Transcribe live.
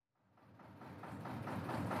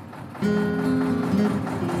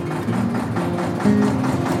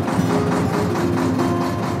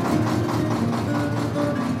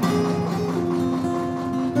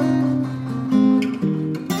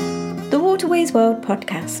Waterways World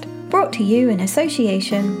podcast, brought to you in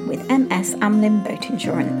association with MS Amlin Boat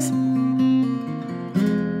Insurance.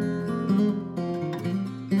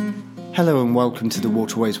 Hello and welcome to the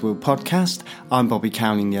Waterways World podcast. I'm Bobby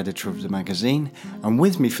Cowling, the editor of the magazine, and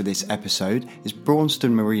with me for this episode is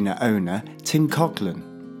Braunston Marina owner Tim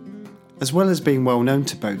Coghlan. As well as being well known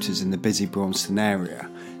to boaters in the busy Braunston area,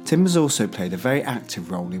 Tim has also played a very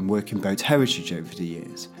active role in working boat heritage over the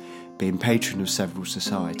years, being patron of several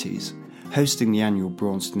societies, hosting the annual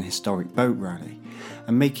Braunston Historic Boat Rally,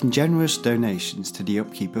 and making generous donations to the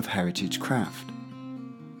upkeep of heritage craft.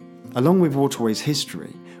 Along with Waterways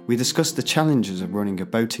history, we discussed the challenges of running a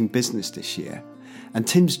boating business this year, and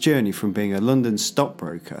Tim's journey from being a London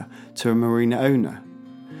stockbroker to a marina owner.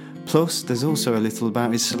 Plus, there's also a little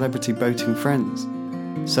about his celebrity boating friends.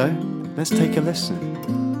 So, let's take a listen.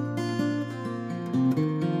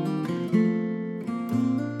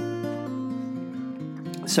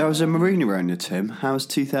 So as a marina owner, Tim, how's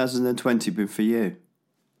 2020 been for you?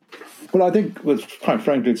 Well, I think, quite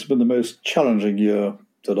frankly, it's been the most challenging year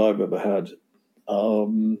that I've ever had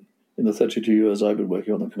in the 32 years I've been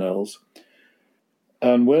working on the canals.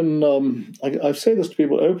 And when, I say this to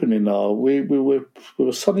people openly now, we were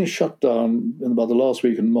suddenly shut down in about the last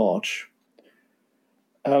week in March.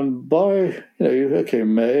 And by, April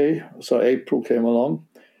came along.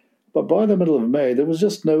 But by the middle of May, there was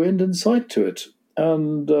just no end in sight to it.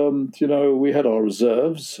 And, we had our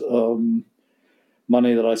reserves,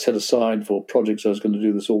 money that I set aside for projects I was going to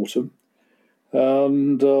do this autumn.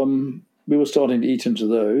 And we were starting to eat into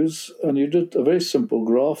those. And you did a very simple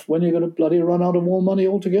graph. When you're going to bloody run out of all money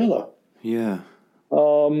altogether? Yeah.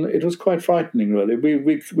 It was quite frightening, really.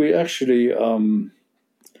 We actually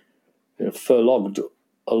furloughed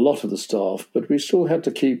a lot of the staff, but we still had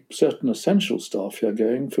to keep certain essential staff here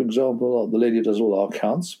going. For example, the lady does all our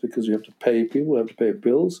accounts because we have to pay people, we have to pay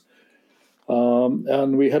bills.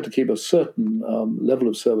 And we had to keep a certain level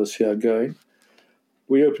of service here going.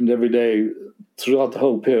 We opened every day throughout the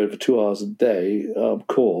whole period for 2 hours a day,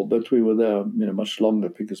 core, but we were there much longer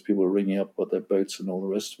because people were ringing up about their boats and all the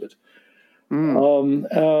rest of it.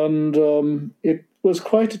 It was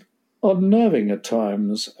quite unnerving at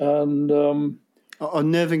times. And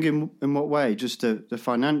unnerving in what way? Just the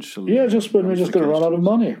financial? Yeah, just when we're just going to run out of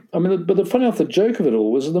money. I mean, but the funny enough, the joke of it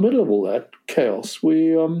all was in the middle of all that chaos,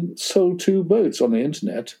 we sold 2 boats on the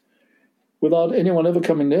internet without anyone ever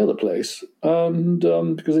coming near the place, and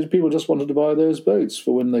because people just wanted to buy those boats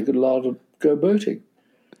for when they could allow to go boating.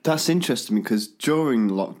 That's interesting because during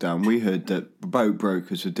lockdown, we heard that boat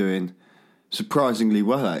brokers were doing surprisingly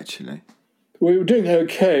well, actually. We were doing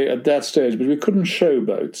okay at that stage, but we couldn't show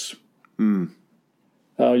boats.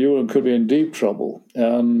 You could be in deep trouble.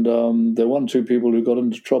 And there were 1 or 2 people who got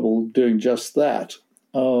into trouble doing just that.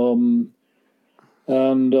 You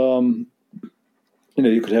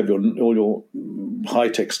could have all your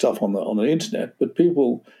high-tech stuff on the internet, but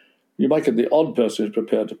people, you might get the odd person who's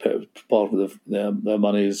prepared to pay part of their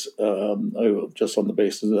monies just on the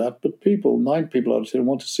basis of that. But 9 people out of 10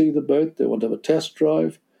 want to see the boat. They want to have a test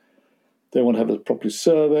drive. They want to have it properly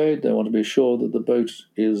surveyed. They want to be sure that the boat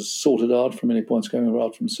is sorted out from any points going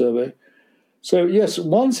out from survey. So, yes,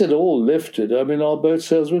 once it all lifted, I mean, our boat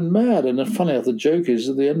sales went mad. And funny enough, the joke is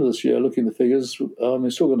at the end of this year, looking at the figures,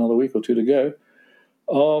 we've still got another week or 2 to go,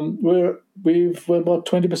 we're about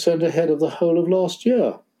 20% ahead of the whole of last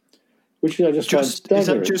year, which I just find staggering. Is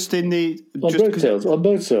that just in the...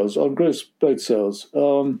 On gross boat sales.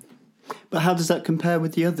 But how does that compare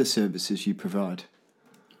with the other services you provide?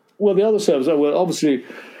 Well, the other service, obviously,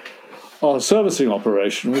 our servicing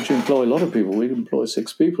operation, which employ a lot of people, we employ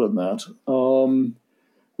 6 people in that,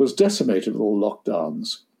 was decimated with all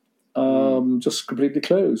lockdowns, just completely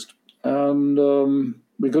closed. And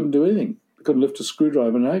we couldn't do anything. We couldn't lift a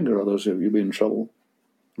screwdriver in anger, otherwise you'd be in trouble.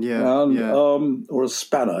 Yeah, or a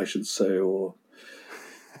spanner, I should say, or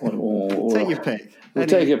take your pick.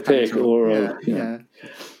 Take a pick, or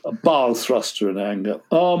a bow thruster in anger.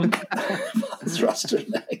 So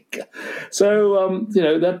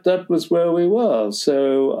that was where we were.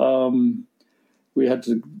 So we had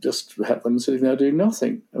to just have them sitting there doing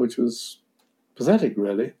nothing, which was pathetic,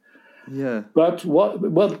 really. Yeah. But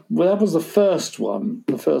that was the first one,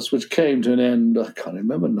 which came to an end. I can't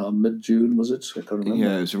remember now. Mid-June, was it? I can't remember.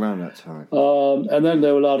 Yeah, it was around that time. And then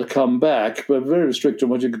they were allowed to come back, but very restricted on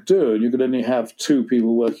what you could do. You could only have 2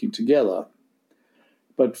 people working together.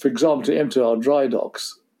 But, for example, to empty our dry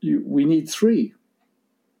docks, we need 3.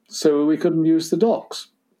 So we couldn't use the docks.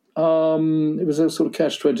 It was a sort of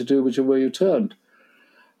catch-22, whichever way you turned.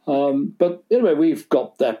 But anyway, we've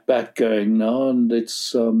got that back going now, and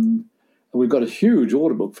it's we've got a huge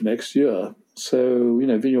order book for next year. So,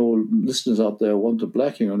 if your listeners out there want a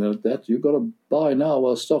blacking on that, you've got to buy now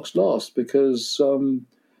while stocks last, because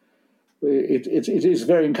it is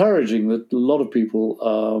very encouraging that a lot of people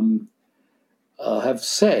have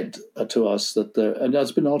said to us that, and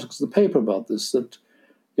there's been articles in the paper about this, that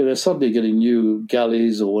they're suddenly getting new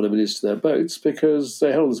galleys or whatever it is to their boats because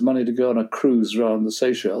they have all this money to go on a cruise around the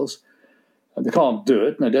Seychelles, and they can't do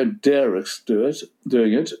it, and they don't dare risk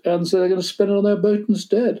doing it, and so they're going to spend it on their boat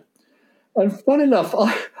instead. And funny enough,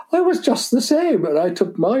 I was just the same, and I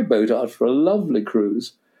took my boat out for a lovely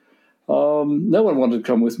cruise. No one wanted to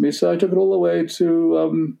come with me, so I took it all the way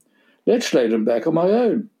to Lechlade and back on my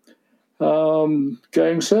own,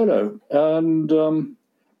 going solo. And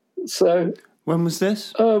so... When was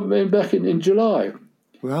this? Back in July.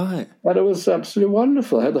 Right. And it was absolutely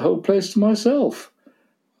wonderful. I had the whole place to myself.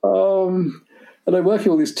 And I'm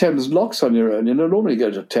working all these Thames locks on your own. Normally you go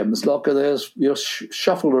to a Thames lock and you're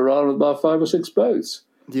shuffled around with about 5 or 6 boats.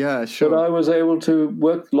 Yeah, sure. But I was able to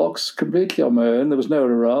work locks completely on my own. There was no one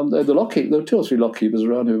around. There were 2 or 3 lockkeepers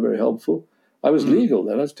around who were very helpful. I was legal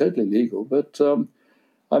then. I was totally legal. But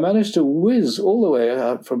I managed to whiz all the way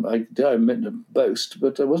out from, I meant to boast,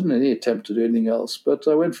 but there wasn't any attempt to do anything else. But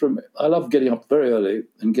I love getting up very early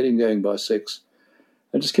and getting going by 6.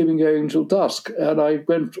 And just keeping going until dusk. And I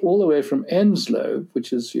went all the way from Enslow,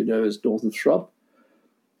 which is, is north of Thrupp,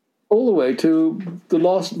 all the way to the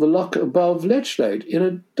lock above Lechlade in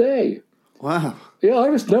a day. Wow. Yeah,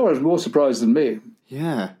 no one was more surprised than me.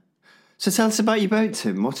 Yeah. So tell us about your boat,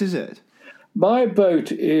 Tim. What is it? My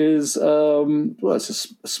boat is, it's a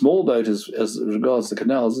small boat as regards the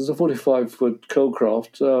canals. It's a 45-foot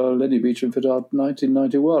Coalcraft, Lenny Beecham fit out in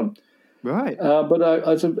 1991. Right. But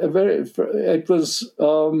it was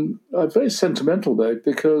a very sentimental boat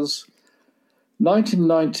because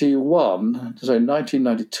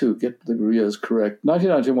 1992, get the years correct.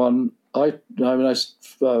 1991, I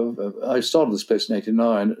started this place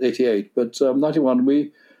in 88, but 91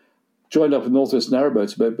 we joined up with Northwest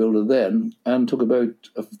Narrowboats, a boat builder then, and took a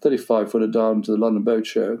 35-footer down to the London Boat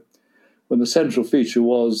Show, when the central feature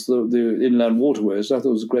was the inland waterways. I thought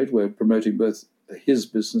it was a great way of promoting both his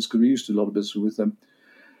business, because we used to do a lot of business with them,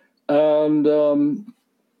 and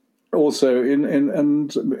also in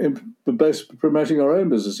both promoting our own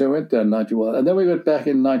business. So we went there in 91, and then we went back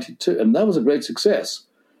in 92, and that was a great success.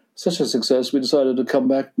 Such a success, we decided to come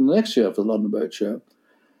back the next year for the London Boat Show,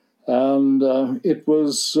 and it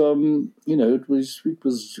was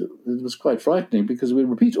quite frightening, because we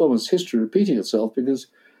repeat almost history repeating itself, because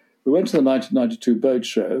we went to the 1992 boat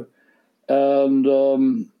show,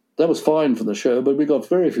 and that was fine for the show, but we got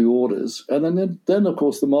very few orders. And then of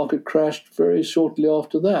course, the market crashed very shortly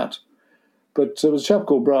after that. But there was a chap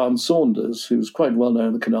called Brown Saunders, who was quite well known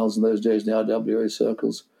in the canals in those days, in the IWA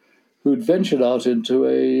circles, who'd ventured out into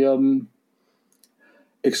a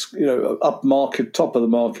upmarket, top of the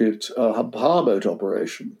market power boat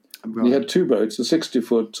operation. Right. And he had 2 boats: a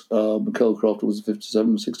 60-foot Coalcraft, was a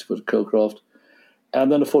 57, 60-foot Coalcraft,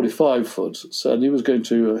 and then a 45-foot. So and he was going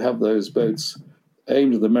to have those boats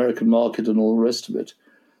aimed at the American market and all the rest of it.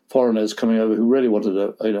 Foreigners coming over who really wanted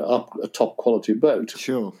a top quality boat.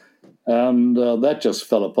 Sure. And that just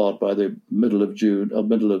fell apart by the middle of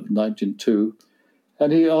 1992.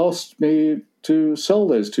 And he asked me to sell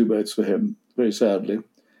those 2 boats for him, very sadly.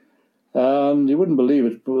 And you wouldn't believe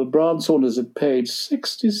it, but Brown Saunders had paid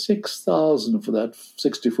 $66,000 for that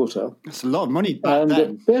 60-footer. That's a lot of money back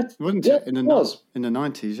then, wasn't it? In the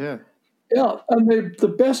 90s, yeah. Yeah, and the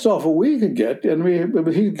best offer we could get, and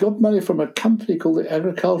he got money from a company called the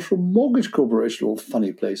Agricultural Mortgage Corporation, all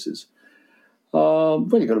funny places. Well,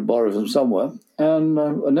 you got to borrow them somewhere, and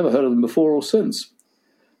I never heard of them before or since.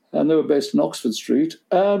 And they were based in Oxford Street,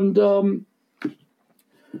 and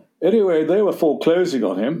anyway, they were foreclosing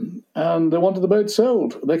on him, and they wanted the boat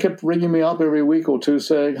sold. They kept ringing me up every week or two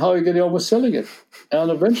saying, "How are you getting on with selling it?" And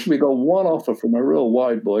eventually we got one offer from a real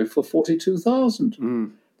wide boy for $42,000.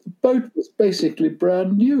 The boat was basically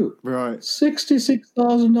brand new. Right.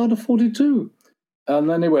 $66,000 out of 42. And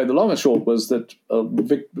anyway, the long and short was that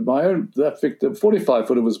the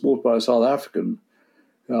 45-footer was bought by a South African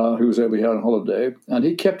who was over here on holiday, and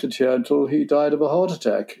he kept it here until he died of a heart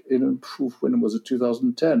attack when was it,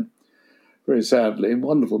 2010. Very sadly,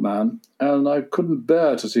 wonderful man. And I couldn't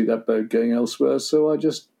bear to see that boat going elsewhere, so I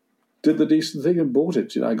just did the decent thing and bought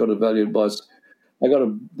it. I got it valued by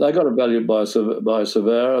a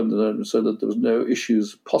surveyor, and so that there was no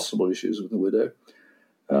possible issues with the widow.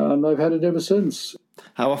 And I've had it ever since.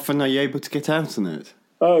 How often are you able to get out on it?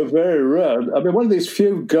 Oh, very rare. I mean, one of these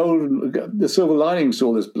few the silver linings to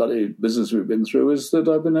all this bloody business we've been through is that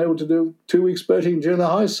I've been able to do 2 weeks boating during the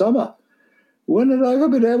high summer. When had I ever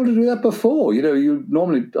been able to do that before? I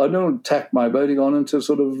don't tack my boating on until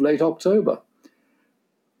sort of late October.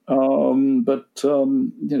 That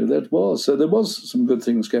was. So there was some good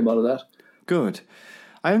things came out of that. Good.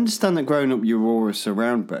 I understand that growing up you were always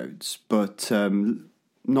around boats, but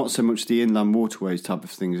not so much the inland waterways type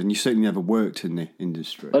of things, and you certainly never worked in the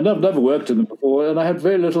industry. I've never worked in them before, and I had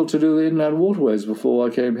very little to do with inland waterways before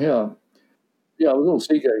I came here. Yeah, it was all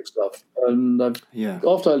seagoing stuff. And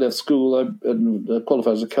after I left school, I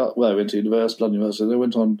qualified as accountant. Well, I went to London University. I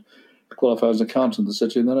went on to qualify as an accountant in the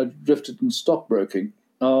city, and then I drifted in stockbroking,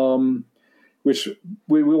 which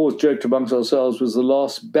we always joked amongst ourselves was the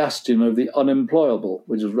last bastion of the unemployable,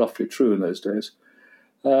 which is roughly true in those days.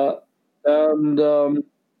 That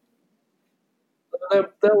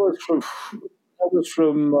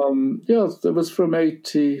was from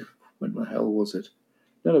 80. When the hell was it?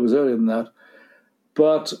 No, it was earlier than that.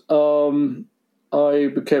 But I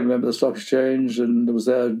became a member of the stock exchange, and I was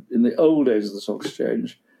there in the old days of the stock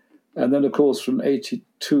exchange. And then, of course, from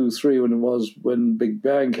 82, 3, when Big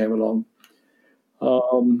Bang came along,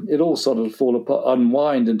 it all sort of fall apart,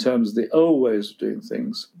 unwind in terms of the old ways of doing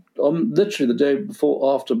things. Literally the day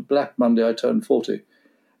after Black Monday, I turned 40.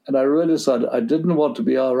 And I really decided I didn't want to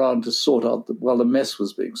be around to sort out while the mess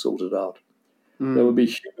was being sorted out. There would be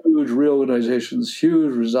huge reorganizations,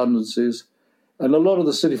 huge redundancies. And a lot of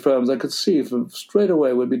the city firms I could see from straight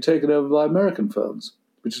away would be taken over by American firms,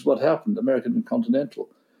 which is what happened, American and Continental.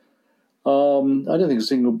 I don't think a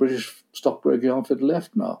single British stockbroking outfit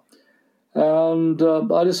left now. And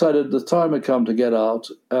I decided the time had come to get out.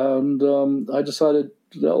 And I decided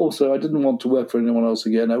also I didn't want to work for anyone else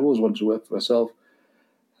again. I always wanted to work for myself.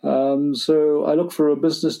 So I looked for a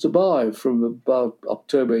business to buy from about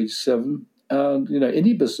October 87. And,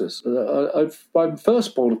 any business. My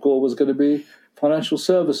first port of call was going to be financial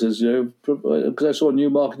services, because I saw a new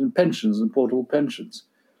market in pensions and portable pensions.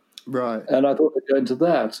 Right. And I thought I'd go into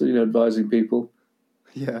that, advising people.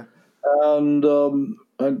 Yeah. And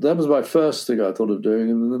that was my first thing I thought of doing,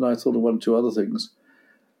 and then I thought of one or two other things.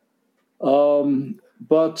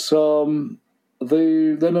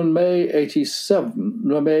 Then in May 88,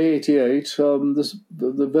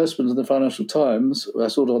 the advertisement in the Financial Times, I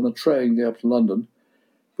saw it on the train going up to London,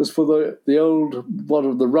 was for the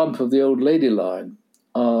rump of the old lady line.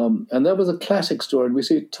 And that was a classic story, and we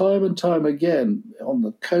see it time and time again on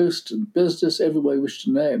the coast and business, everywhere you wish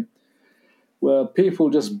to name, where people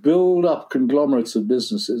just build up conglomerates of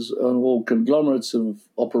businesses or conglomerates of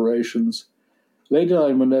operations. Lady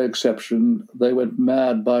Line were no exception. They went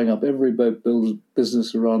mad buying up every boat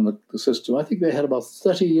business around the system. I think they had about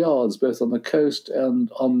 30 yards both on the coast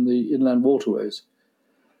and on the inland waterways.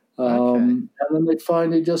 And then they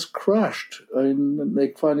finally just crashed.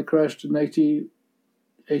 They finally crashed in May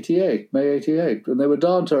 88, and they were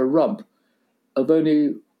down to a rump of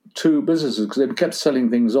only two businesses because they kept selling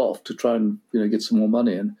things off to try and get some more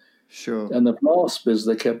money in. Sure. And the last business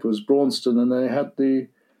they kept was Braunston, and they had the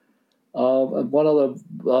one other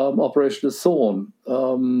operation of Thorn.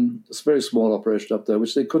 It's a very small operation up there,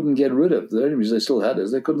 which they couldn't get rid of. The only reason they still had it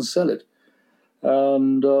is they couldn't sell it.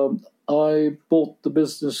 And I bought the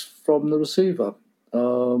business from the receiver.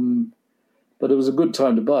 But it was a good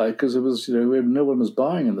time to buy because it was, no one was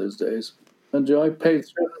buying in those days. And I paid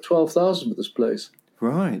 $312,000 for this place.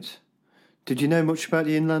 Right. Did you know much about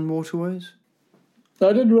the inland waterways?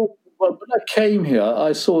 I didn't really. Well, when I came here,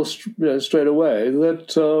 I saw straight away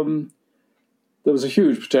that there was a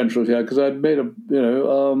huge potential here because I'd made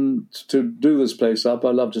to do this place up. I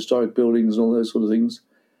loved historic buildings and all those sort of things.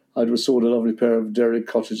 I'd restored a lovely pair of derelict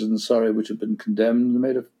cottages in Surrey which had been condemned and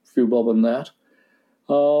made a few bob on that.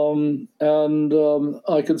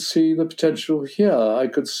 I could see the potential here. I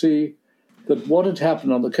could see that what had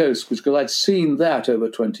happened on the coast, because I'd seen that over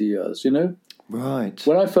 20 years, Right.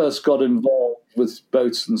 When I first got involved with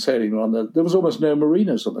boats and sailing around there was almost no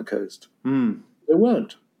marinas on the coast. There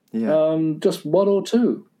weren't. Yeah. Just one or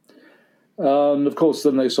two. And, of course,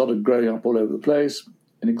 then they started growing up all over the place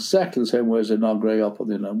in exactly the same way as they're now growing up on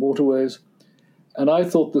the inland waterways. And I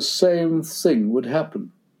thought the same thing would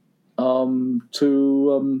happen to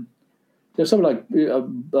something like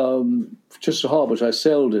Chester Harbour, which I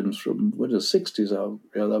sailed in from the 60s.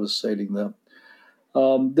 I was sailing there.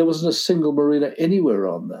 There wasn't a single marina anywhere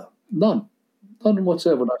around there. None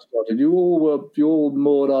whatsoever. When I started, you all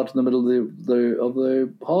moored out in the middle of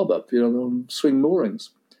the harbour, on swing moorings,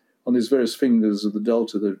 on these various fingers of the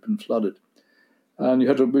delta that had been flooded. And we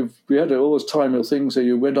had to always time your thing, so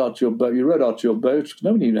you went out to your boat, you rowed out to your boat.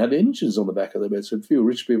 Nobody even had engines on the back of their boat, so a few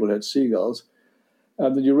rich people had seagulls.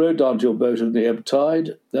 And then you rowed down to your boat at the ebb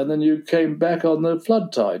tide, and then you came back on the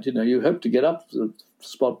flood tide. You hoped to get up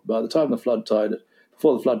spot by the time before the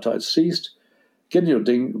flood tide ceased. Get in your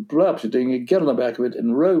dinghy, blow up your dinghy, get on the back of it,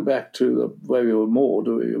 and row back to where we were moored.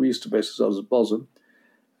 We used to base ourselves at Bosun.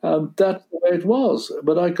 And that's the way it was.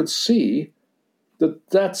 But I could see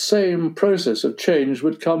that same process of change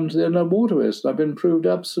would come to the inland waterways. And I've been proved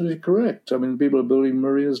absolutely correct. I mean, people are building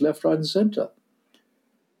marinas left, right, and centre.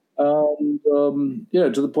 And,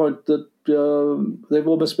 to the point that they've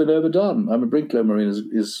almost been overdone. I mean, Brinklow Marina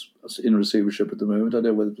is in receivership at the moment. I don't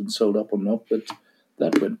know whether it's been sold up or not, but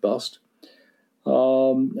that went bust.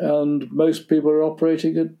 And most people are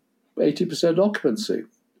operating at 80% occupancy.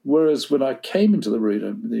 Whereas when I came into the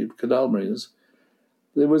marina, the canal marinas,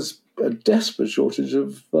 there was a desperate shortage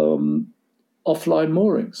of offline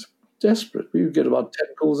moorings. Desperate. We would get about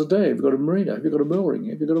 10 calls a day. Have you got a marina? Have you got a mooring?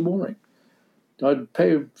 Have you got a mooring? I'd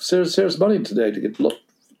pay serious money today to get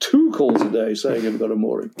 2 calls a day saying, have you got a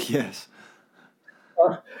mooring? Yes.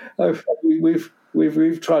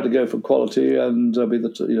 We've tried to go for quality and be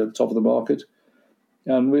the top of the market.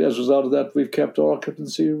 And as a result of that, we've kept our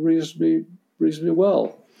occupancy reasonably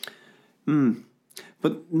well.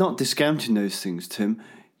 But not discounting those things, Tim,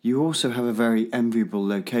 you also have a very enviable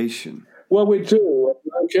location. Well, we do.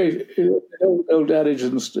 Old adage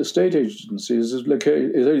in estate agencies is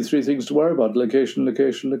only 3 things to worry about: location,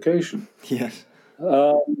 location, location. Yes.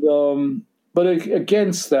 But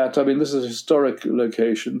against that, I mean, this is a historic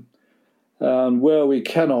location, and where we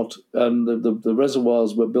cannot, and the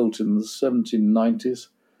reservoirs were built in the 1790s,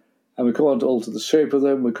 and we can't alter the shape of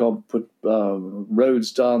them. We can't put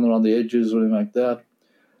roads down there on the edges or anything like that.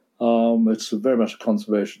 It's very much a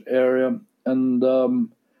conservation area, and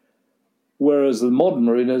whereas the modern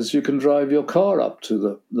marinas, you can drive your car up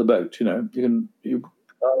to the boat.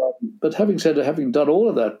 But having done all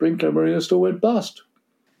of that, Brinklow Marina still went bust.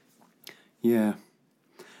 Yeah,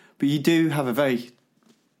 but you do have a very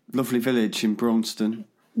lovely village in Braunston.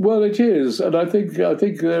 Well, it is, and I think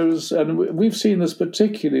there's, and we've seen this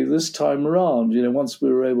particularly this time around. Once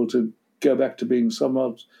we were able to go back to being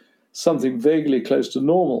something vaguely close to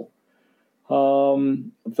normal,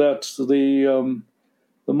 that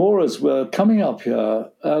the moorers were coming up here,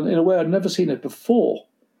 and in a way I'd never seen it before,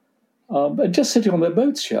 and just sitting on their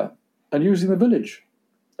boats here and using the village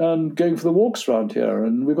and going for the walks around here,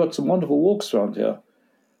 and we've got some wonderful walks around here.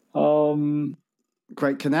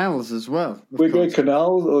 Great canals as well. We've got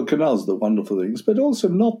canals. Canals are the wonderful things, but also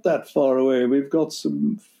not that far away. We've got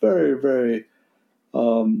some very, very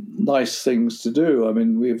nice things to do. I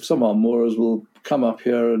mean, some of our moorers will come up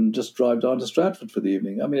here and just drive down to Stratford for the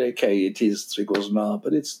evening. I mean, okay, it is 3/4 of an hour,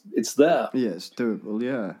 but it's there. Yeah, it's doable.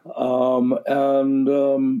 Yeah.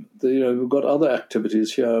 We've got other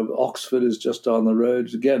activities here. Oxford is just down the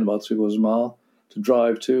road, again about 3/4 of a mile to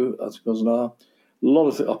drive to. 3/4 of an hour. A lot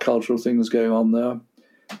of cultural things going on there.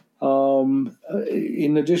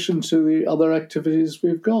 In addition to the other activities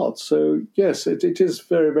we've got. So yes, it is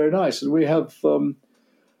very, very nice, and we have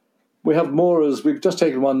moorers. We've just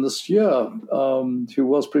taken one this year who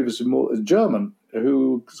was previously German,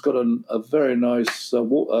 who's got a very nice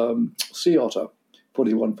sea otter,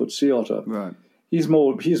 41-foot sea otter. Right. He's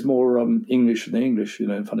more English than English,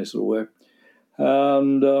 in a funny sort of way,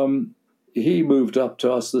 and he moved up to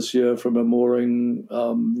us this year from a mooring.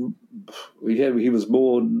 He was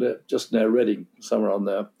moored just near Reading, somewhere on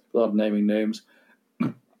there, without naming names.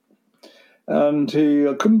 And he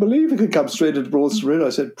couldn't believe he could come straight into Braunston. I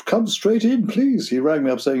said, "Come straight in, please." He rang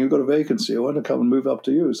me up saying, "You've got a vacancy. I want to come and move up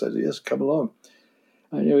to you." I said, "Yes, come along."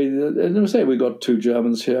 And I say we got 2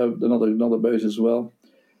 Germans here, another boat as well.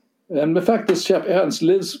 And the fact this chap Ernst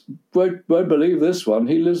won't believe this one,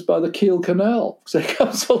 he lives by the Kiel Canal. So he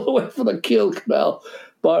comes all the way from the Kiel Canal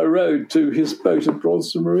by road to his boat at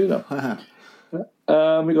Braunston Marina.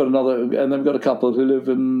 We got another, and then we've got a couple who live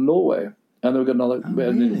in Norway. And then we've got another, and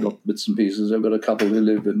then we've got bits and pieces. They've got a couple who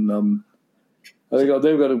live in, they've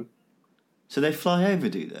got a... So they fly over,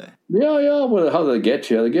 do they? Yeah, well, how do they get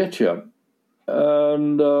here? They get here.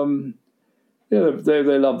 And, they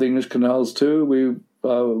love the English canals too. We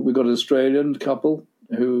got an Australian couple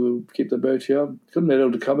who keep their boat here. Couldn't be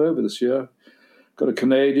able to come over this year. Got a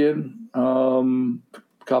Canadian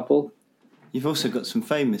couple. You've also got some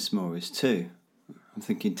famous moorers too. I'm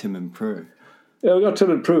thinking Tim and Prue. Yeah, we've got Tim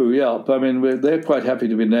and Prue, yeah. I mean, they're quite happy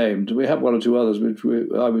to be named. We have 1 or 2 others, which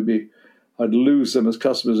I'd lose them as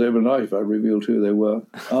customers overnight if I revealed who they were.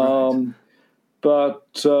 But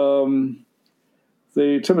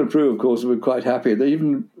the Tim and Prue, of course, were quite happy.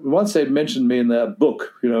 Once they'd mentioned me in their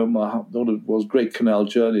book, I thought it was Great Canal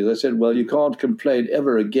Journey. They said, "Well, you can't complain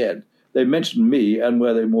ever again." They mentioned me and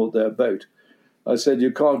where they moored their boat. I said, "You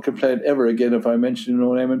can't complain ever again if I mention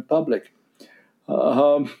your name in public."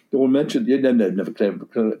 Or mentioned, never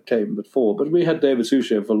came before, but we had David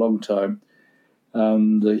Suchet for a long time,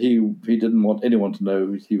 and he didn't want anyone to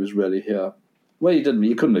know he was really here. Well, he didn't.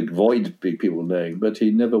 He couldn't avoid people knowing, but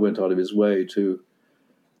he never went out of his way to.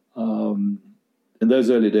 In those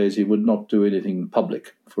early days, he would not do anything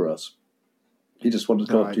public for us. He just wanted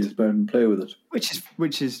to go up to his boat and play with it.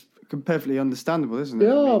 Which is perfectly understandable, isn't it?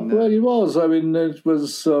 Yeah, well, he was. I mean, it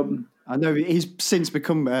was. I know he's since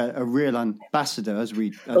become a real ambassador, as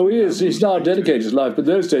we. He is. He's now dedicated his life, but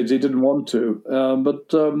those days he didn't want to.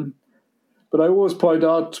 But I always point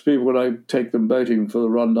out to people when I take them boating for the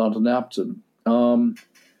run down to Napton,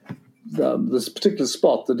 this particular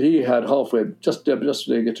spot that he had halfway, just to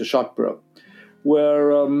get to Sharkborough,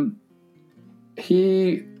 where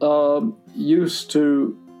he used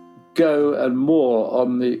to go and moor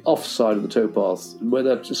on the off side of the towpath, where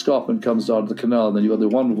that escarpment comes down to the canal, and then you've got the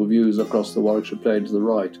wonderful views across the Warwickshire Plain to the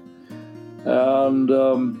right. And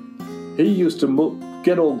he used to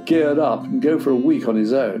get all geared up and go for a week on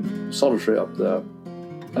his own, solitary up there,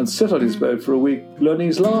 and sit on his boat for a week learning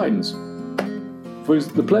his lines for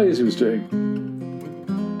the plays he was doing.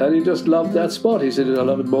 And he just loved that spot. He said, I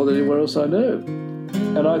love it more than anywhere else I know.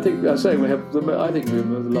 And I think, I'm saying, we have the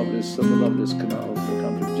loveliest canals in the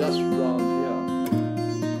country, just round here.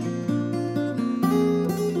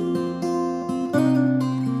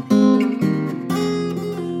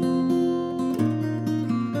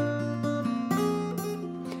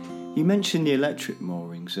 You mentioned the electric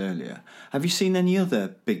moorings earlier. Have you seen any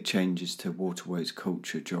other big changes to waterways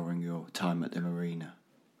culture during your time at the marina?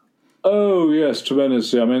 Oh, yes,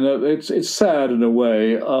 tremendously. I mean, it's sad in a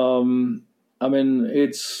way. I mean,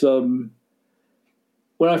 it's when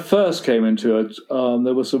I first came into it,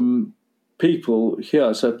 there were some people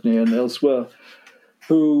here, certainly, and elsewhere,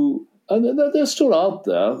 who, and they're still out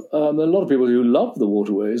there. There are a lot of people who love the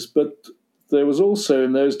waterways, but there was also,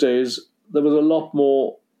 in those days, there was a lot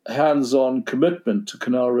more hands-on commitment to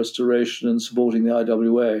canal restoration and supporting the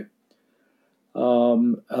IWA.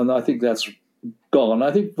 And I think that's gone.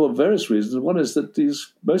 I think for various reasons. One is that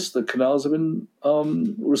most of the canals have been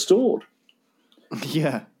restored.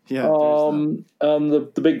 Yeah. And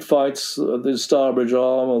the big fights, the Starbridge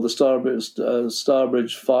Arm or the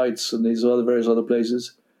Starbridge fights, and these other various other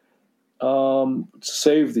places, to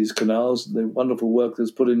save these canals, the wonderful work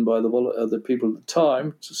that's put in by the people at the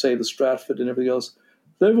time to save the Stratford and everything else,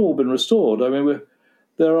 they've all been restored. I mean,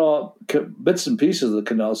 there are bits and pieces of the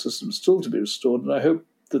canal system still to be restored, and I hope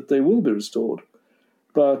that they will be restored.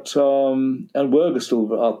 But and work is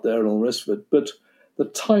still out there and all the rest of it. But the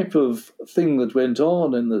type of thing that went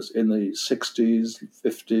on in the 60s,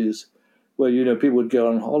 50s, where people would go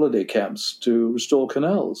on holiday camps to restore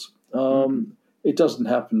canals, it doesn't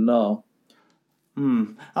happen now.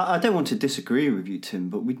 I don't want to disagree with you, Tim,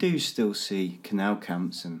 but we do still see canal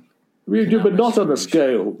camps and. We do, but not on the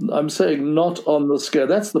scale. I'm saying not on the scale.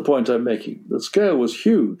 That's the point I'm making. The scale was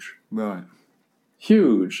huge. Right.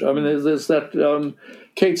 Huge. I mean, there's that.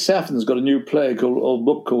 Kate Saffin's got a new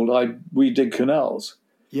book called "We Dig Canals."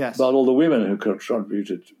 Yes. About all the women who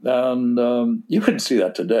contributed, and you couldn't see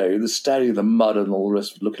that today. The standing in the mud and all the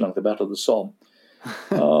rest, of it, looking like the Battle of the Somme.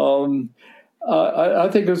 I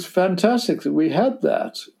think it was fantastic that we had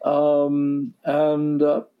that,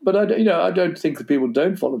 but I don't think that people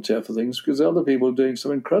don't volunteer for things, because there are other people doing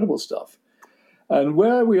some incredible stuff, and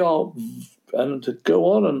where we are. And to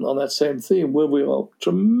go on that same theme, where we are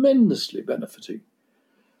tremendously benefiting.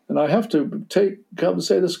 And I have to come and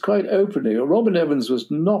say this quite openly. Robin Evans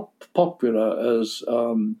was not popular as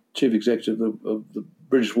chief executive of the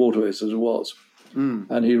British Waterways as it was.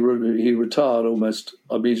 And he retired almost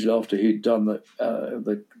immediately after he'd done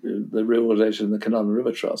the reorganisation of the Canal and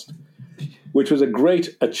River Trust, which was a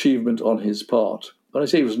great achievement on his part. When I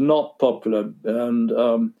say he was not popular,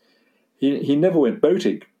 and he never went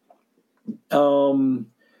boating.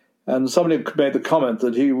 And somebody made the comment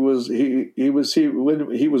that he was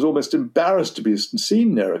almost embarrassed to be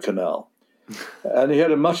seen near a canal, and he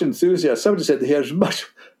had much enthusiasm. Somebody said that he had as much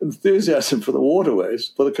enthusiasm for the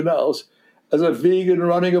waterways, for the canals, as a vegan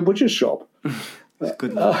running a butcher's shop. That's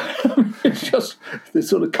good. It's just this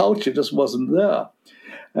sort of culture just wasn't there,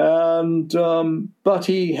 and but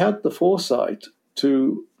he had the foresight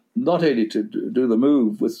to not only to do the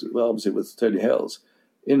move with Tony Hales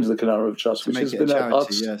into the Canal River Trust, which has been an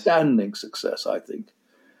outstanding success, I think.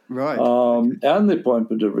 Right. And the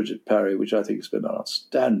appointment of Richard Parry, which I think has been an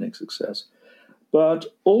outstanding success.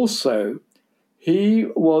 But also, he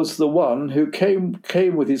was the one who came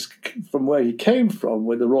from where he came from,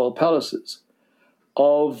 with the royal palaces,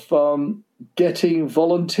 of getting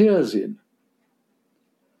volunteers in.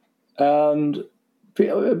 And when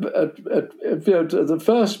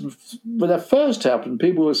that first happened,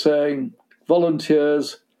 people were saying,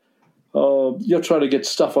 volunteers, you're trying to get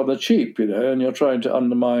stuff on the cheap, and you're trying to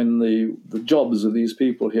undermine the jobs of these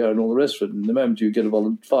people here and all the rest of it. And the moment you get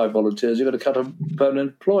 5 volunteers, you've got to cut a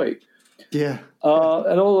permanent employee. Yeah.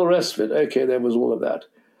 And all the rest of it. Okay, there was all of that.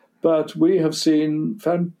 But we have seen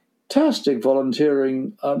fantastic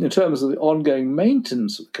volunteering in terms of the ongoing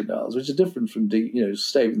maintenance of the canals, which is different from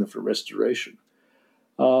saving them for restoration.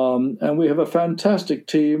 And we have a fantastic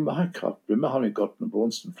team. I can't remember how many got on the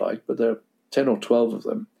Braunston flight, but there are 10 or 12 of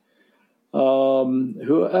them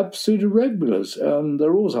who are absolute regulars. And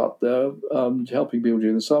they're always out there helping people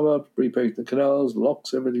during the summer, repainting the canals,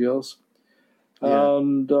 locks, everything else. Yeah.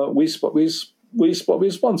 And we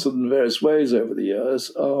sponsor them in various ways over the years,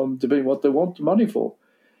 depending on what they want the money for.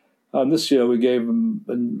 And this year we gave them,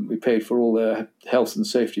 and we paid for all their health and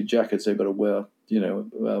safety jackets they've got to wear.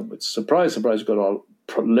 It's surprise, we've got our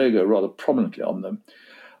logo rather prominently on them.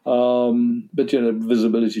 But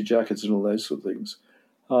visibility jackets and all those sort of things.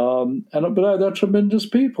 But they're tremendous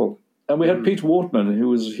people. And we had Pete Waterman, who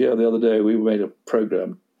was here the other day. We made a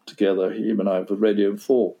program together, him and I, for Radio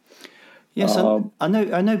 4. Yes, I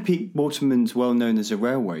know Pete Waterman's well known as a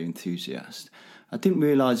railway enthusiast. I didn't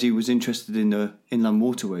realise he was interested in the inland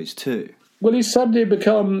waterways too. Well, he's suddenly been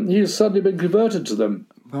converted to them.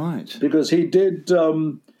 Right. Because he did,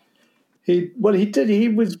 he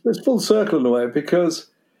was full circle in a way, because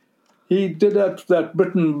he did that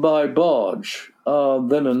Britain by Barge,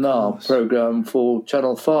 Then and Now program for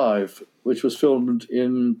Channel 5, which was filmed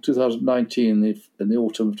in 2019, in the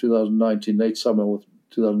autumn of 2019, late summer of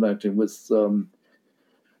 2019, with,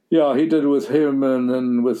 he did it with him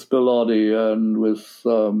and with Bilardi and with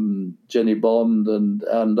Jenny Bond and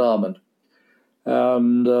Anne Darmond.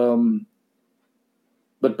 And...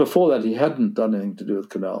 But before that, he hadn't done anything to do with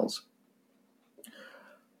canals.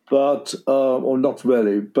 But, or not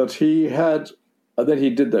really, but he had, and then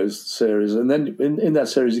he did those series. And then in that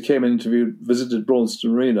series, he came and visited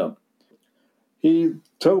Braunston Marina. He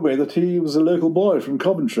told me that he was a local boy from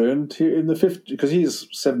Coventry, and in the 50s, because he's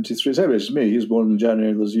 73, same age as me. He was born in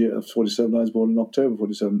January of this year of 47, I was born in October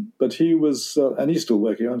 47. But he was, and he's still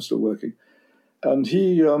working, I'm still working. And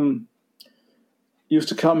he... used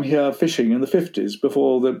to come here fishing in the 50s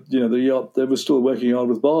before the yacht. They were still working hard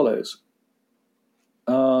with Barlows,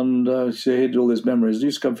 and so he had all these memories. He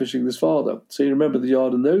used to come fishing with his father, so he remembered the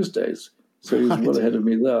yard in those days. So he was well ahead of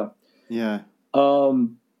me there. Yeah.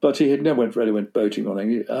 But he had never really went boating or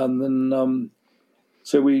anything, and then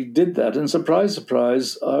so we did that. And surprise,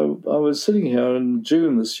 I was sitting here in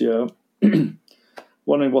June this year,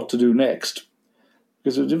 wondering what to do next,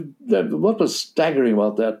 because what was staggering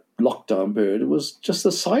about that lockdown period, it was just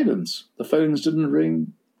the silence. The phones didn't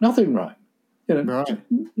ring, nothing rang. Right.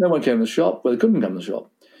 No one came to the shop. Well, they couldn't come to the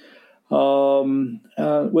shop.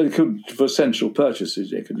 They could for essential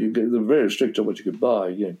purchases. They were very strict on what you could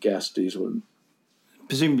buy. Gas, diesel, and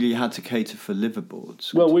presumably you had to cater for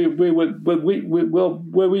liveaboards. Well, we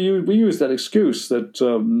used that excuse that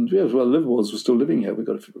liveaboards were still living here. We've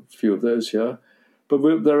got a few of those here,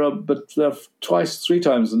 but there are 3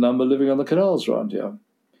 times the number living on the canals around here.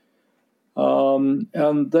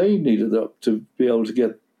 And they needed to be able to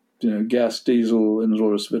get, gas, diesel, and all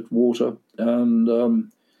the rest of it, water. And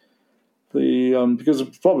because the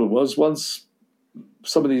problem was, once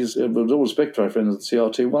some of these, with all respect to our friends at the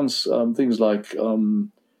CRT, once things like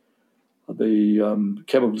the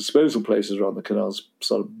chemical disposal places around the canals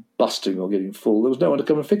started busting or getting full, there was no one to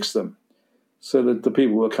come and fix them. So that the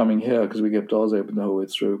people were coming here, because we kept ours open the whole way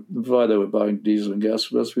through. Provided they were buying diesel and gas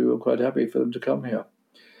from us, we were quite happy for them to come here.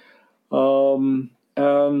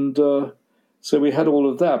 So we had all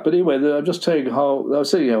of that. But anyway, I'm just telling you how I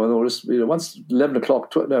was sitting here with all this. Once 11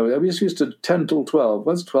 o'clock, we just used to 10 till 12.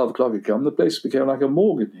 Once 12 o'clock had come, the place became like a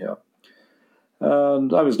morgue in here.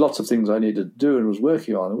 And there was lots of things I needed to do and was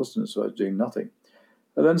working on. It wasn't so I was doing nothing.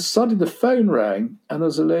 And then suddenly the phone rang, and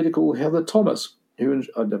there's a lady called Heather Thomas, who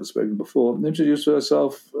I'd never spoken before, and introduced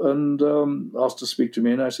herself and asked to speak to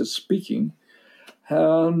me. And I said, speaking.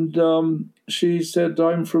 And she said,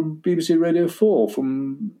 I'm from BBC Radio 4,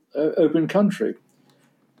 from Open Country,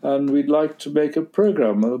 and we'd like to make a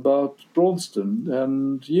programme about Braunston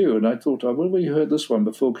and you. And I thought, well, you heard this one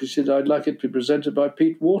before, because she said, I'd like it to be presented by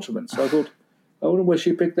Pete Waterman. So I thought, I wonder where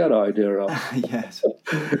she picked that idea up. Yes.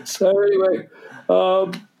 So anyway,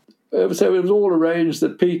 so it was all arranged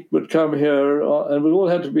that Pete would come here, and we all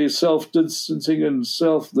had to be self-distancing and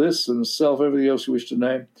self-this and self-everything else you wish to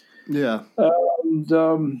name. Yeah. And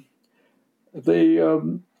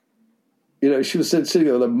she was sitting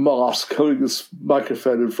there with a mask, holding this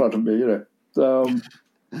microphone in front of me,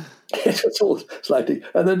 It's all slightly.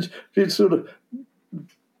 And then you'd sort of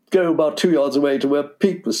go about 2 yards away to where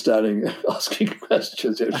Pete was standing, asking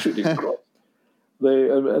questions, shooting across.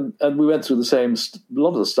 And we went through a lot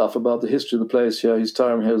of the stuff about the history of the place here, his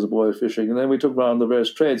time here as a boy fishing. And then we took around the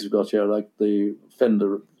various trades we've got here, like the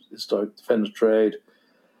historic fender trade,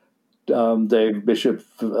 Dave Bishop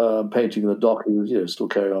painting the dock. He was, still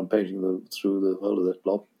carrying on painting through the whole of that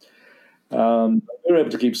block. We were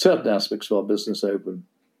able to keep certain aspects of our business open.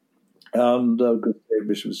 And because Dave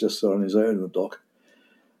Bishop was just on his own in the dock.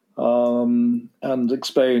 And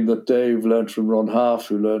explained that Dave learned from Ron Half,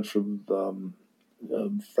 who learned from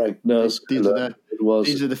Frank Nurse. These are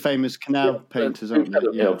the famous canal painters, aren't they?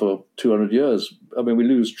 Yeah, for 200 years. I mean, we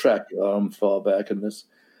lose track far back in this,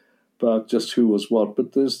 but just who was what.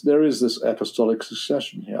 But there is this apostolic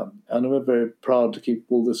succession here, and we're very proud to keep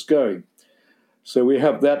all this going. So we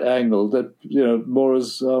have that angle that, more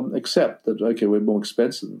as accept that, okay, we're more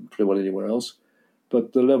expensive than pretty well anywhere else,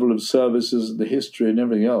 but the level of services, the history and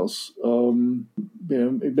everything else,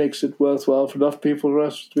 it makes it worthwhile for enough people for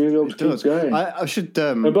us to be able to keep going. I should...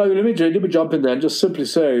 And by the way, let me jump in there and just simply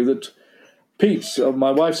say that Pete, my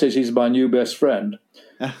wife says he's my new best friend.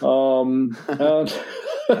 And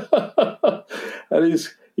and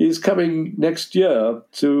he's coming next year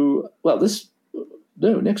to...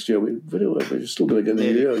 next year. We're still going to get the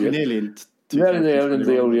year. Nearly in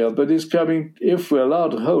the old year. But he's coming, if we're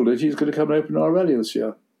allowed to hold it, he's going to come and open our rally this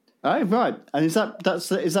year. Oh, right. And is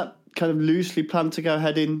that kind of loosely planned to go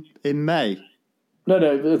ahead in May? No,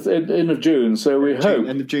 it's end of June. So we hope.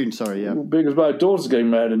 End of June, sorry, yeah. Because my daughter's getting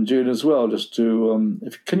married in June as well, just to...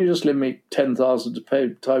 can you just lend me 10,000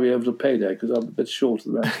 to tie me over to payday? Because I'm a bit short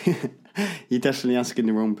of that. You're definitely asking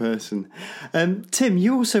the wrong person. Tim,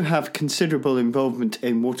 you also have considerable involvement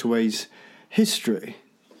in waterways history.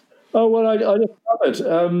 Oh, well, I just love it.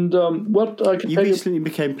 And what I can You recently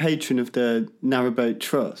became patron of the Narrowboat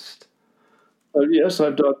Trust. Yes,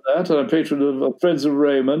 I've done that. And I'm patron of Friends of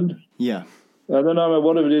Raymond. Yeah. And then I'm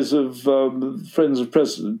one of it is of Friends of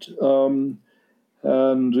President. And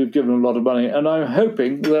we've given a lot of money. And I'm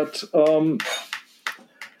hoping that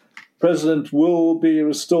President will be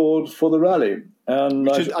restored for the rally. And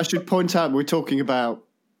I should point out we're talking about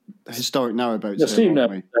historic narrowboats. The steam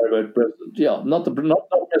narrowboat president. Yeah, not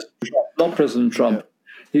President Trump.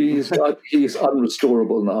 Yeah. He's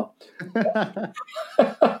unrestorable now.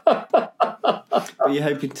 Are you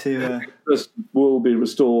hoping to? Will be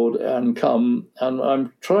restored and come, and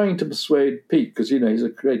I'm trying to persuade Pete because he's a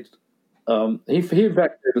great. He in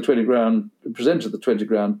fact gave the 20 grand, presented the 20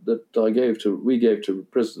 grand that we gave to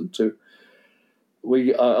President to.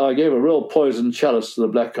 I gave a real poison chalice to the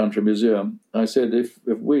Black Country Museum. I said if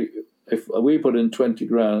we put in 20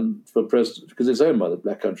 grand for President because it's owned by the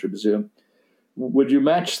Black Country Museum, would you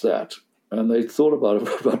match that? And they thought about it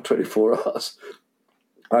for about 24 hours.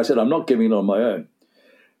 I said I'm not giving it on my own.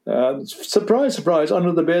 Surprise, surprise!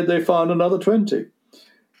 Under the bed they found another 20.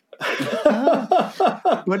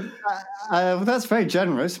 But that's very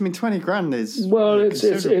generous. I mean, 20 grand is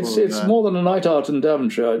it's more than a night out in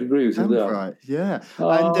Daventry. I'd agree with you there. Right, yeah.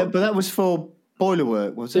 But that was for boiler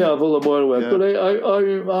work, was it? Yeah, for the boiler work. Yeah.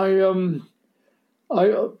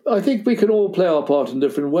 But I think we can all play our part in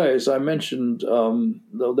different ways. I mentioned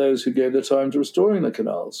those who gave their time to restoring the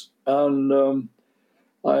canals, and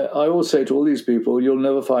I always say to all these people, "You'll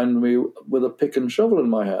never find me with a pick and shovel in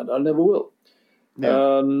my hand. I never will."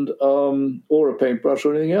 Yeah. And or a paintbrush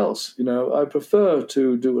or anything else. I prefer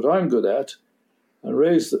to do what I'm good at and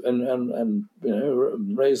raise the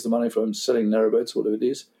money from selling narrowboats, whatever it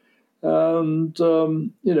is, and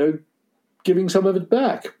giving some of it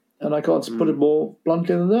back. And I can't put it more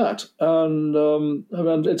bluntly than that. And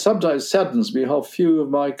it sometimes saddens me how few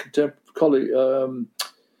of my colleagues,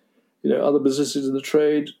 other businesses in the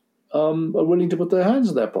trade, are willing to put their hands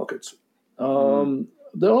in their pockets.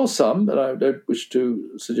 There are some, and I don't wish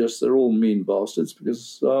to suggest they're all mean bastards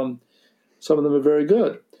because some of them are very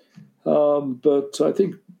good. But I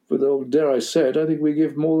think, dare I say it, I think we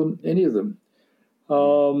give more than any of them.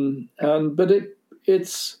 But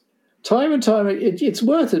it's time and time. It's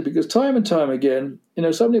worth it because time and time again,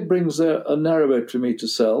 somebody brings a narrowboat to me to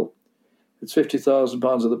sell. It's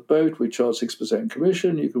 £50,000 of the boat. We charge 6%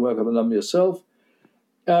 commission. You can work on the number yourself,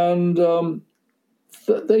 and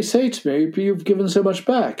they say to me, "You've given so much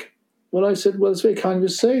back." Well, I said, "Well, it's very kind of you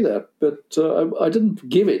to say that, but I didn't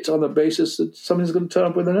give it on the basis that somebody's going to turn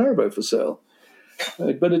up with a narrowboat for sale."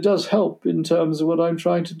 But it does help in terms of what I'm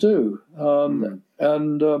trying to do,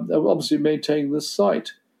 and obviously maintaining the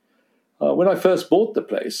site. When I first bought the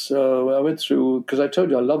place, I went through because I told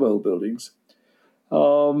you I love old buildings,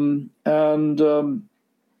 and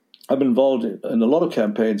I've been involved in a lot of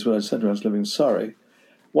campaigns when I said I was living in Surrey.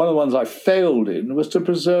 One of the ones I failed in was to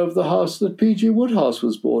preserve the house that P.G. Wodehouse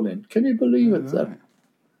was born in. Can you believe it? That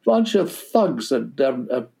bunch of thugs at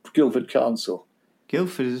Guildford Council.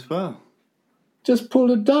 Guildford as well. Just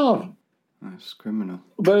pulled it down. That's criminal.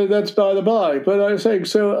 But that's by the by. But I was saying,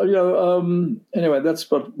 so, anyway, that's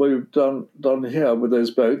what we've done here with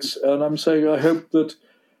those boats. And I'm saying I hope that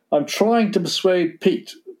I'm trying to persuade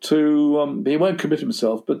Pete to, he won't commit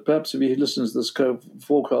himself, but perhaps if he listens to this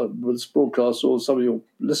broadcast, or some of your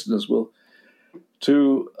listeners will,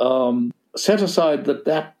 to set aside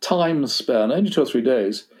that time span, only 2 or 3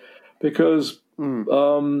 days, because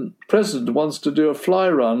President wants to do a fly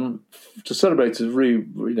run to celebrate his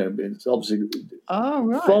it's obviously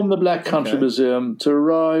from the Black Country Museum to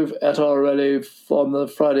arrive at our rally on the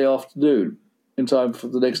Friday afternoon in time for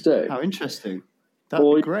the next day. How interesting.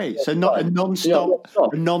 That'd be great. So not a non-stop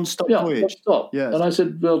voyage. Non-stop. Yes. And I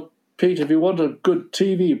said, well, Pete, if you want a good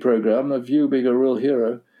TV program of you being a real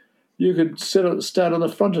hero, you could stand on the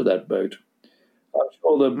front of that boat. I'm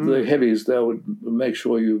sure the heavies there would make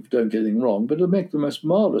sure you don't get anything wrong, but it'll make the most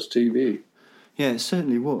marvellous TV. Yeah, it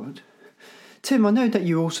certainly would. Tim, I know that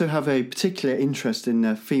you also have a particular interest in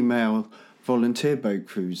the female volunteer boat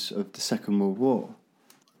crews of the Second World War.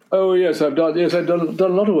 Oh, yes, I've done a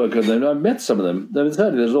lot of work on them. I've met some of them.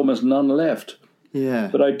 There's almost none left. Yeah.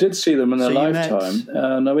 But I did see them in their lifetime,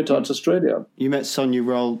 and I went out to Australia. You met Sonia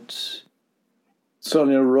Rolt.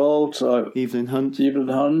 Evelyn Hunt.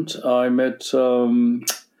 I met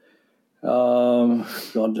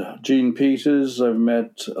Jean Peters. I've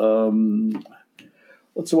met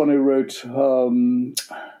what's the one who wrote?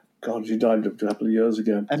 She died a couple of years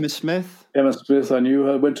ago. Emma Smith. I knew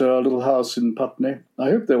her. Went to her little house in Putney.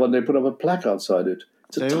 I hope they one day put up a plaque outside it.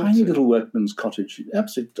 It's a tiny little workman's cottage,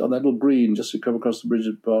 absolutely on that little green, just to come across the bridge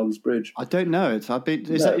at Barnes Bridge. I don't know it.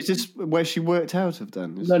 Is this where she worked out of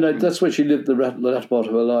then? No, that's where she lived the latter part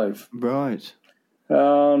of her life. Right.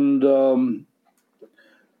 And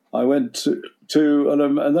I went to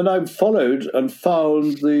and then I followed and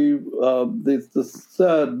found the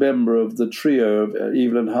third member of the trio of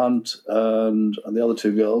Evelyn Hunt and the other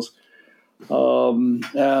two girls. And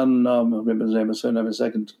I remember his name, her surname in a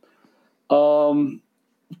second.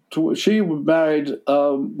 She married,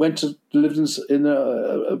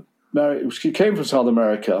 she came from South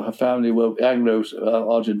America. Her family were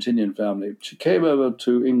Anglo-Argentinian family. She came over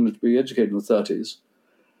to England to be educated in the 30s.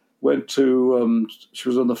 She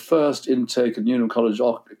was on the first intake at Newnham College,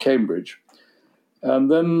 Cambridge. And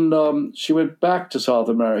then she went back to South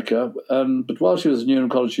America. But while she was at Newnham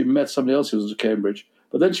College, she met somebody else who was at Cambridge.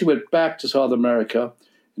 But then she went back to South America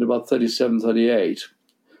in about 37, 38.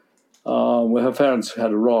 Where her parents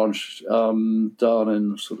had a ranch down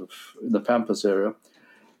in in the Pampas area,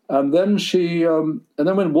 and then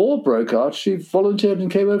when war broke out, she volunteered and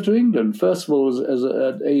came over to England. First of all, as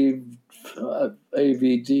an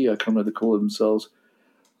AVD, I can't remember what they call themselves,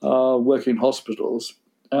 working in hospitals,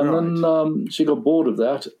 and then she got bored of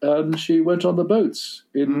that, and she went on the boats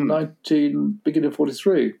in beginning of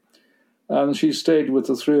 43, and she stayed with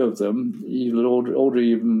the three of them,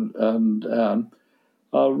 Audrey, and Anne.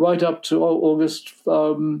 Right up to August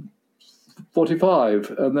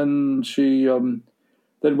 45, and then she went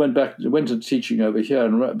to teaching over here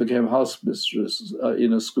and became house mistress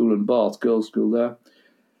in a school in Bath, girls' school there.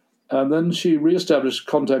 And then she re-established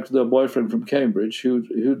contact with her boyfriend from Cambridge,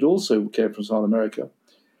 who'd also came from South America,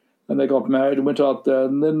 and they got married and went out there.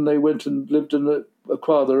 And then they went and lived and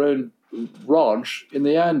acquired their own ranch in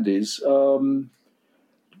the Andes, quite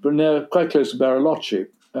close to Bariloche.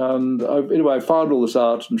 And I found all this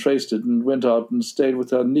out and traced it and went out and stayed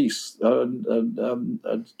with her niece and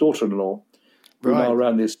daughter-in-law, who now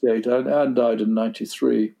ran the estate. Anne died in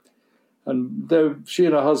 93. And she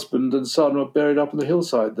and her husband and son were buried up on the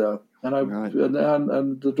hillside there. And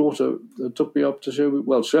and the daughter took me up to show me.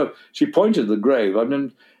 She pointed to the grave. I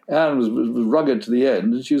mean, Anne was rugged to the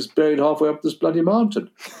end, and she was buried halfway up this bloody mountain.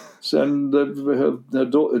 And her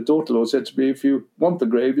daughter-in-law said to me, "If you want the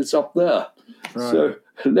grave, it's up there." Right. So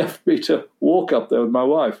left me to walk up there with my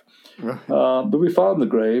wife. Right. But we found the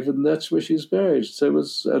grave, and that's where she's buried.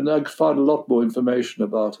 And I found a lot more information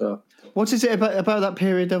about her. What is it about that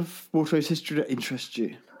period of waterways history that interests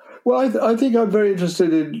you? Well, I think I'm very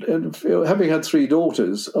interested in having had three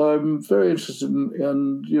daughters. I'm very interested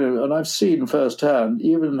and I've seen firsthand,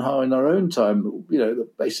 even how in our own time,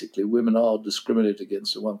 that basically women are discriminated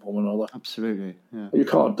against at one point or another. Absolutely, yeah. You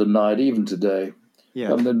can't deny it, even today.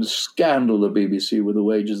 Yeah. And then the scandal the BBC with the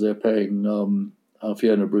wages they're paying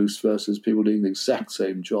Fiona Bruce versus people doing the exact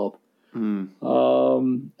same job. And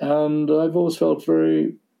I've always felt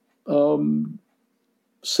very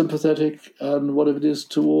sympathetic and whatever it is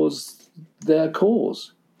towards their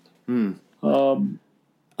cause. I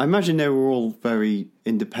imagine they were all very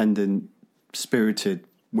independent, spirited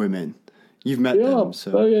women. You've met them,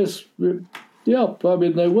 so... Oh, yes. Yeah, I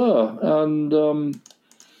mean, they were. And,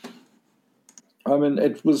 I mean,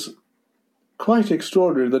 it was quite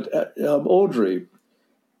extraordinary that Audrey,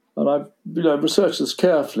 and I've researched this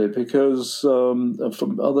carefully because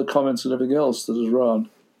from other comments and everything else that is around,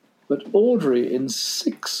 but Audrey in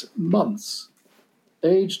 6 months,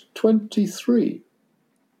 aged 23,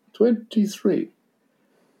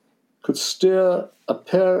 could steer a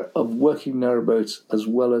pair of working narrowboats as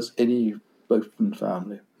well as any boatman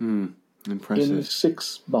family. Impressive. In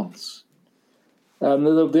 6 months. And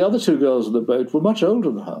the other 2 girls on the boat were much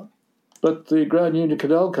older than her. But the Grand Union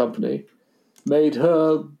Canal Company made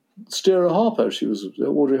her steer a harper. She was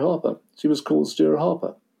Audrey Harper. She was called Steer a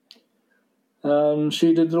Harper. And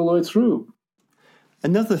she did it all the way through.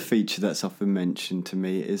 Another feature that's often mentioned to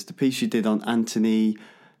me is the piece you did on Anthony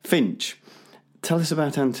Finch. Tell us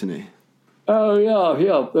about Anthony. Oh, yeah.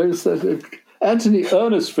 Anthony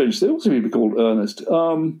Ernest Finch. They also be called Ernest.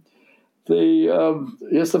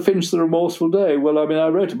 The Finch, the Remorseful Day. Well, I mean, I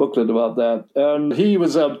wrote a booklet about that. And he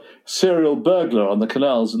was a serial burglar on the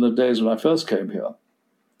canals in the days when I first came here.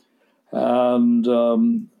 And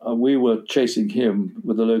we were chasing him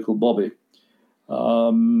with the local bobby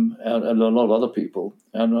and a lot of other people.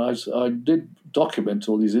 And I did document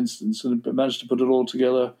all these incidents and managed to put it all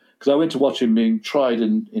together because I went to watch him being tried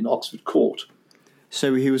in Oxford Court.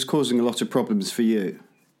 So he was causing a lot of problems for you?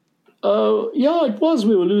 Yeah, it was.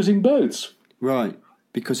 We were losing boats. Right,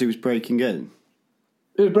 because he was breaking in?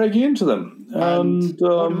 He was breaking into them. And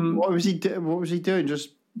what was he doing?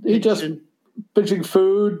 Just pinching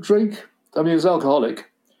food, drink. I mean, he was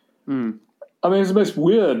alcoholic. I mean, he was the most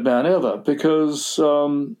weird man ever because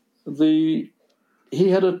he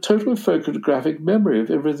had a total photographic memory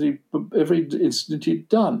of every incident he'd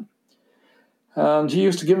done. And he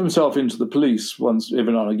used to give himself into the police once,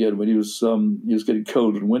 every now and again, when he was getting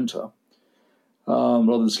cold in winter,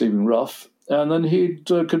 rather than sleeping rough. And then he'd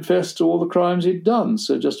confess to all the crimes he'd done,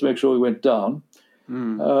 so just to make sure he went down.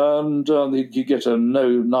 And he'd get a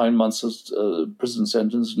 9 months prison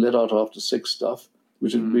sentence, let out after 6 stuff,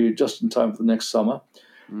 which would be just in time for the next summer.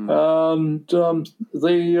 And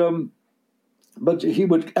but he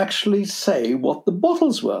would actually say what the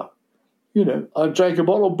bottles were. I drank a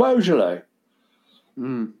bottle of Beaujolais. He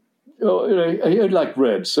only liked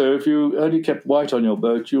red, so if you only kept white on your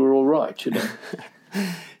boat, you were all right,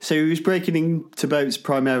 So he was breaking into boats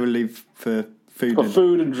primarily for food? For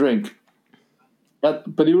food and drink. But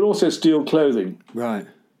he would also steal clothing. Right.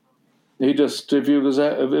 He just, if there was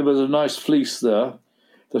a nice fleece there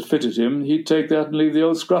that fitted him, he'd take that and leave the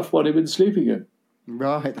old scruff one he'd been sleeping in.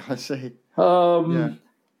 Right, I see. Oh,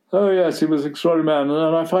 yes, he was an extraordinary man.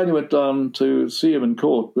 And I finally went down to see him in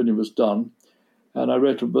court when he was done. And I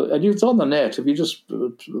read a book, and it's on the net. If you just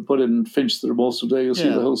put in Finch the Remorseful Day, you'll see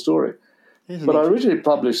the whole story. But I originally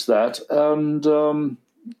published that, and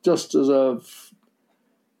just as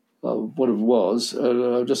what it was,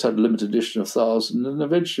 I just had a limited edition of 1,000. And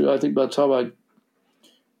eventually, I think by the time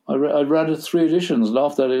I ran it 3 editions, and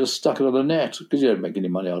after that I just stuck it on the net, because you don't make any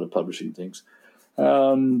money out of publishing things.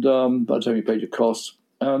 And by the time you paid your costs.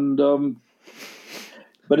 And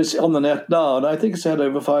but it's on the net now, and I think it's had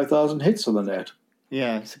over 5,000 hits on the net.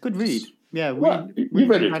 Yeah, it's a good read. Yeah, you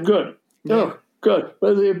read it. Good. Yeah. Oh, good.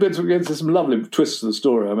 Well, there's some lovely twists to the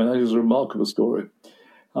story. I mean, that is a remarkable story.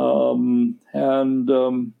 The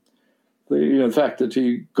fact that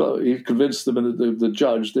he convinced them and the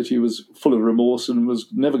judge that he was full of remorse and was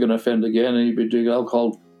never going to offend again, and he'd been doing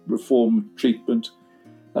alcohol reform treatment.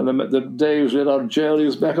 And the day he was let out of jail, he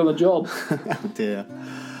was back on the job. Oh, dear.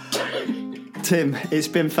 Tim, it's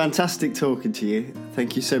been fantastic talking to you.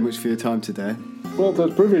 Thank you so much for your time today. Well, it's a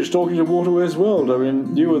privilege talking to Waterways World. I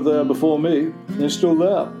mean, you were there before me. And you're still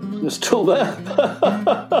there. You're still there.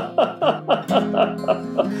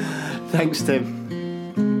 Thanks, Tim.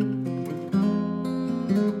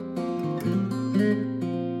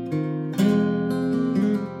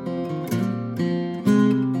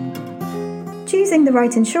 Choosing the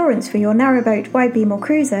right insurance for your narrowboat, wide beam or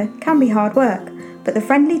cruiser can be hard work, but the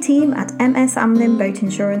friendly team at MS Amlin Boat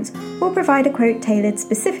Insurance will provide a quote tailored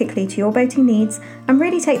specifically to your boating needs and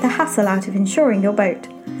really take the hassle out of insuring your boat.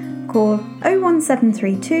 Call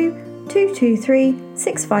 01732 223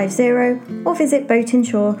 650 or visit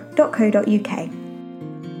boatinsure.co.uk.